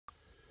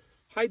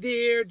Hi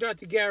there,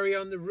 Dr. Gary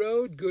on the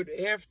road. Good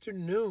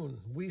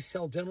afternoon. We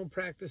sell dental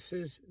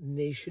practices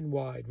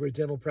nationwide. We're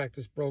dental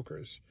practice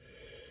brokers.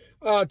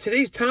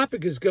 Today's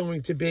topic is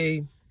going to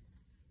be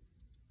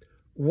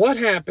what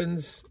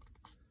happens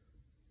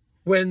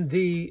when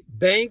the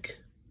bank,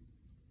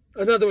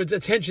 in other words,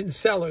 attention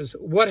sellers,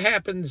 what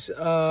happens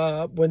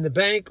when the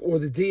bank or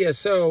the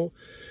DSO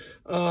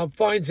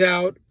finds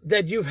out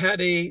that you've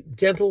had a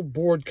dental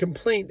board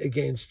complaint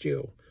against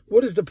you.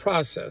 What is the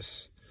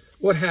process?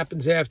 What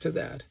happens after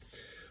that?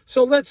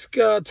 So let's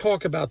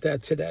talk about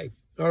that today,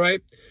 all right?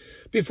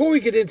 Before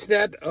we get into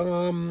that,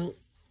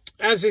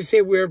 as I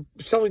say, we're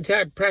selling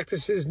tax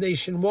practices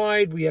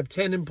nationwide. We have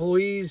 10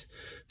 employees,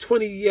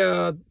 20,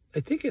 I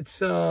think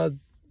it's, 11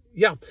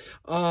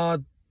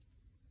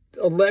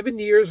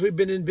 years we've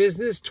been in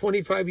business,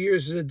 25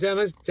 years as a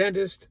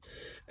dentist,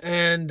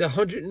 and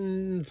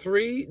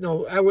 103,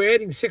 we're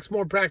adding 6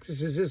 more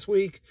practices this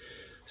week.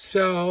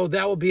 So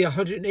that will be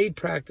 108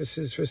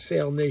 practices for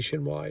sale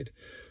nationwide.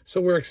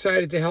 So we're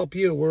excited to help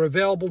you. We're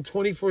available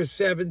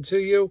 24/7 to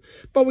you,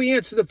 but we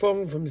answer the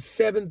phone from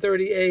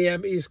 7:30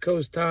 a.m. East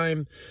Coast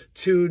time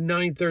to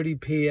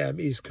 9:30 p.m.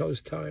 East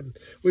Coast time.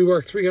 We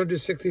work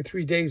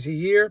 363 days a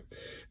year,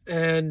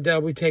 and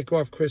we take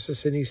off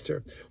Christmas and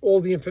Easter. All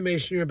the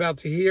information you're about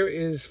to hear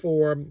is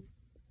for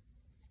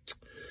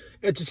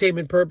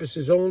entertainment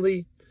purposes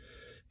only.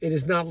 It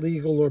is not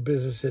legal or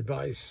business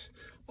advice.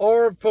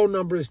 Our phone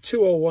number is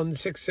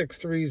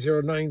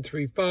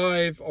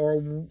 201-663-0935.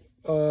 Our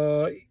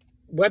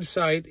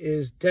website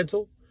is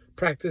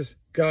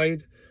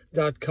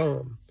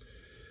dentalpracticeguide.com.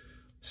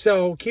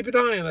 So keep an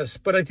eye on us.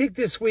 But I think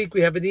this week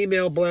we have an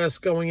email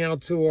blast going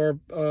out to our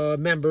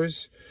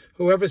members.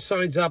 Whoever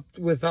signs up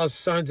with us,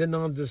 signs a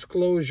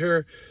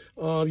non-disclosure,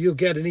 you'll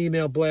get an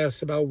email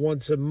blast about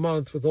once a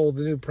month with all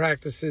the new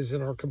practices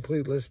and our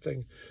complete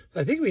listing.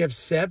 I think we have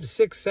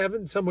 6,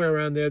 7, somewhere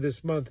around there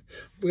this month.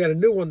 We got a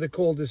new one that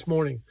called this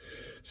morning.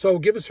 So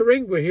give us a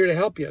ring. We're here to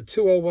help you.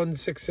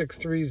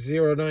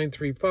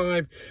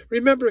 201-663-0935.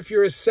 Remember, if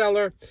you're a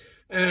seller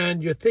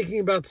and you're thinking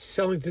about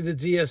selling to the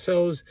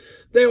DSOs,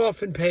 they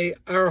often pay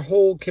our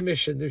whole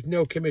commission. There's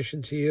no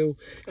commission to you.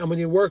 And when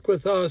you work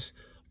with us,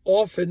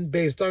 often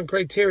based on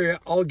criteria,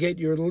 I'll get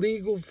your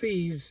legal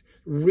fees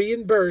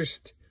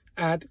reimbursed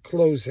at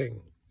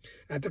closing.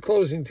 At the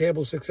closing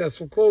table,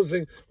 successful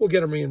closing, we'll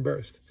get them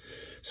reimbursed.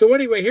 So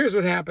anyway, here's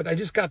what happened. I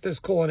just got this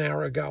call an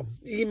hour ago.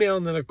 Email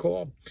and then a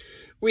call.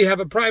 We have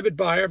a private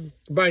buyer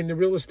buying the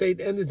real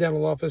estate and the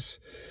dental office.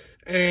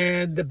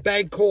 And the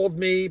bank called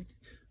me.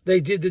 They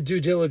did the due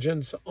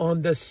diligence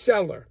on the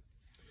seller.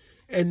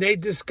 And they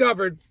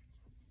discovered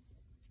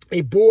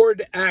a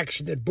board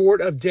action, a board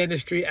of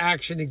dentistry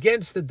action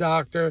against the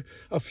doctor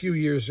a few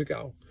years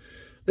ago.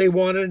 They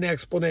wanted an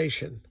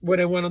explanation. When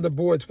I went on the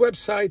board's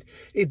website,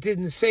 it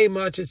didn't say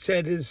much. It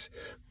said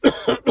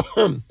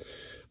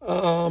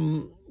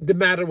the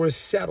matter was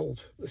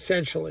settled,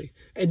 essentially,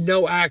 and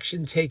no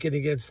action taken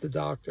against the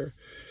doctor.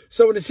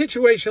 So in a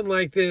situation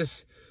like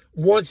this,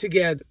 once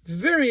again,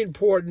 very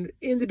important,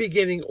 in the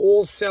beginning,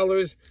 all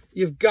sellers,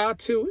 you've got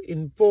to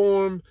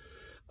inform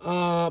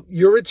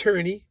your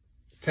attorney.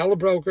 Tell a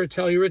broker,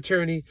 tell your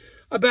attorney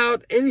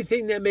about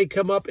anything that may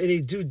come up in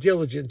a due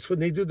diligence when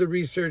they do the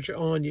research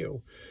on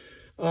you.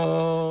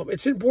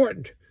 It's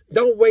important.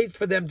 Don't wait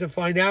for them to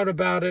find out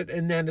about it,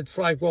 and then it's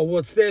like, well,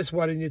 what's this?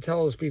 Why didn't you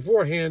tell us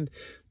beforehand?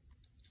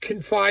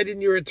 Confide in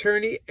your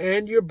attorney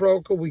and your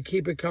broker. We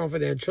keep it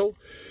confidential,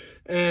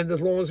 and as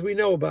long as we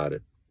know about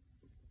it.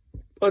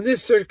 On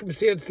this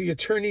circumstance, the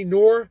attorney,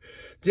 nor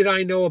did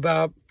I know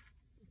about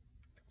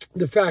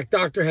the fact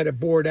doctor had a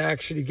board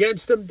action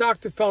against him.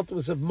 Doctor felt it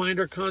was of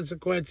minor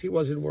consequence. He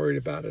wasn't worried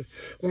about it.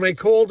 When I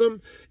called him,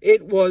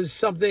 it was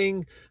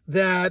something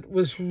that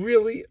was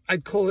really,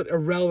 I'd call it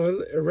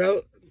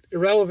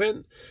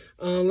irrelevant.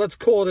 Let's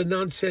call it a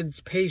nonsense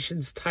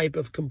patient's type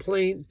of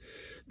complaint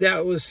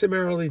that was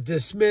summarily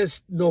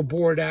dismissed. No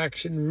board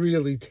action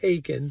really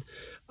taken.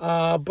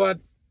 But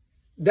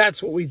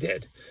that's what we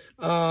did.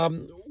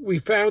 We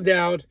found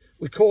out.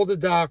 We called the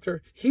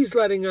doctor. He's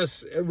writing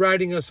us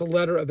a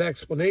letter of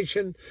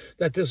explanation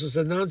that this was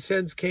a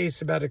nonsense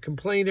case about a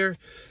complainer,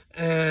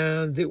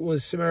 and it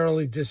was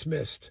summarily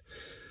dismissed.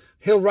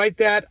 He'll write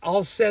that.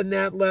 I'll send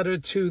that letter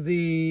to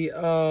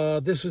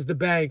this was the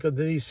bank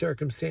under these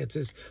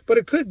circumstances. But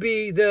it could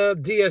be the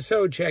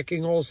DSO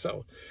checking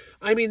also.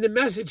 I mean, the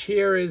message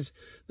here is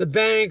the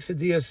banks, the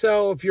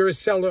DSO, if you're a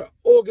seller,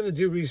 all going to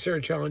do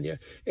research on you.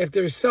 If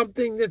there's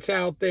something that's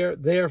out there,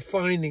 they're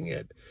finding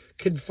it.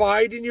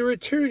 Confide in your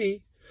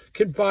attorney,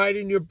 confide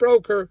in your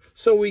broker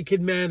so we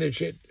can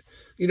manage it.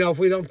 If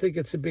we don't think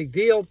it's a big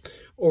deal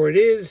or it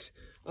is,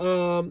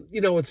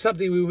 it's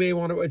something we may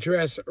want to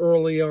address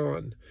early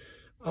on.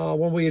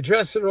 When we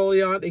address it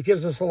early on, it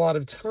gives us a lot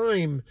of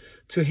time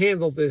to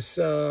handle this,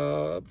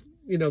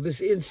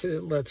 this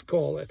incident, let's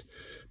call it.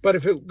 But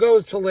if it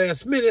goes to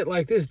last minute,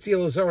 like this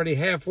deal is already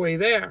halfway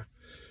there,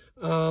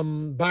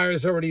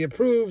 buyer's already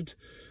approved,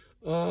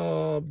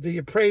 The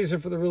appraiser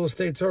for the real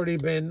estate's already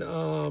been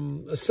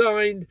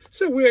assigned.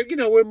 So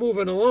we're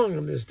moving along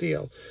on this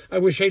deal. I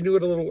wish I knew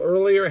it a little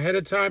earlier ahead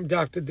of time.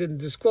 Doctor didn't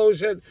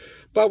disclose it,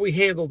 but we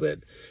handled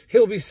it.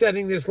 He'll be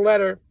sending this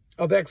letter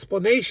of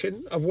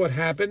explanation of what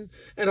happened,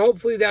 and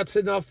hopefully that's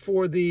enough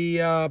for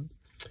the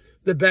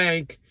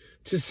bank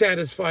to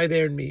satisfy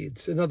their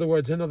needs. In other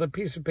words, another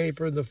piece of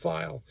paper in the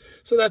file.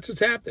 So that's what's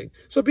happening.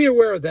 So be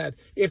aware of that.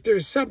 If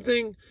there's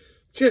something,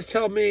 just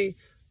tell me,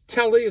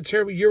 tell the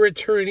attorney, your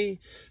attorney,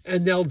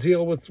 and they'll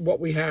deal with what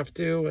we have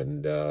to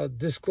and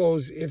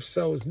disclose if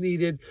so is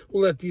needed.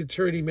 We'll let the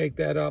attorney make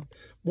that up.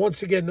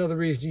 Once again, another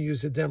reason you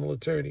use a dental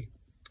attorney.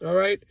 All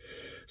right?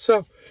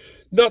 So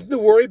nothing to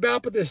worry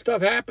about, but this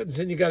stuff happens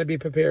and you got to be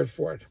prepared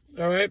for it.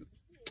 All right?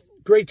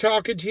 Great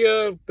talking to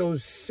you.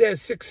 Those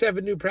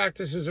 6-7 new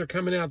practices are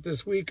coming out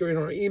this week or in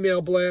our email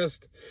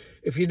blast.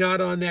 If you're not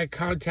on that,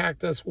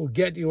 contact us. We'll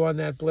get you on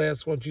that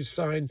blast once you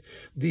sign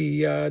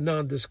the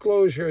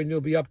non-disclosure, and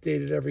you'll be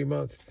updated every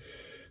month.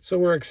 So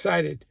we're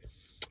excited.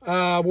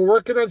 We're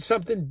working on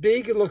something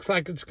big. It looks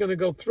like it's going to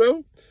go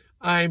through.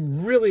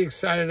 I'm really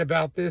excited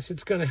about this.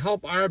 It's going to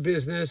help our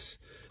business,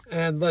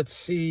 and let's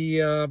see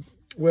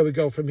where we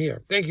go from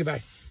here. Thank you.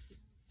 Bye.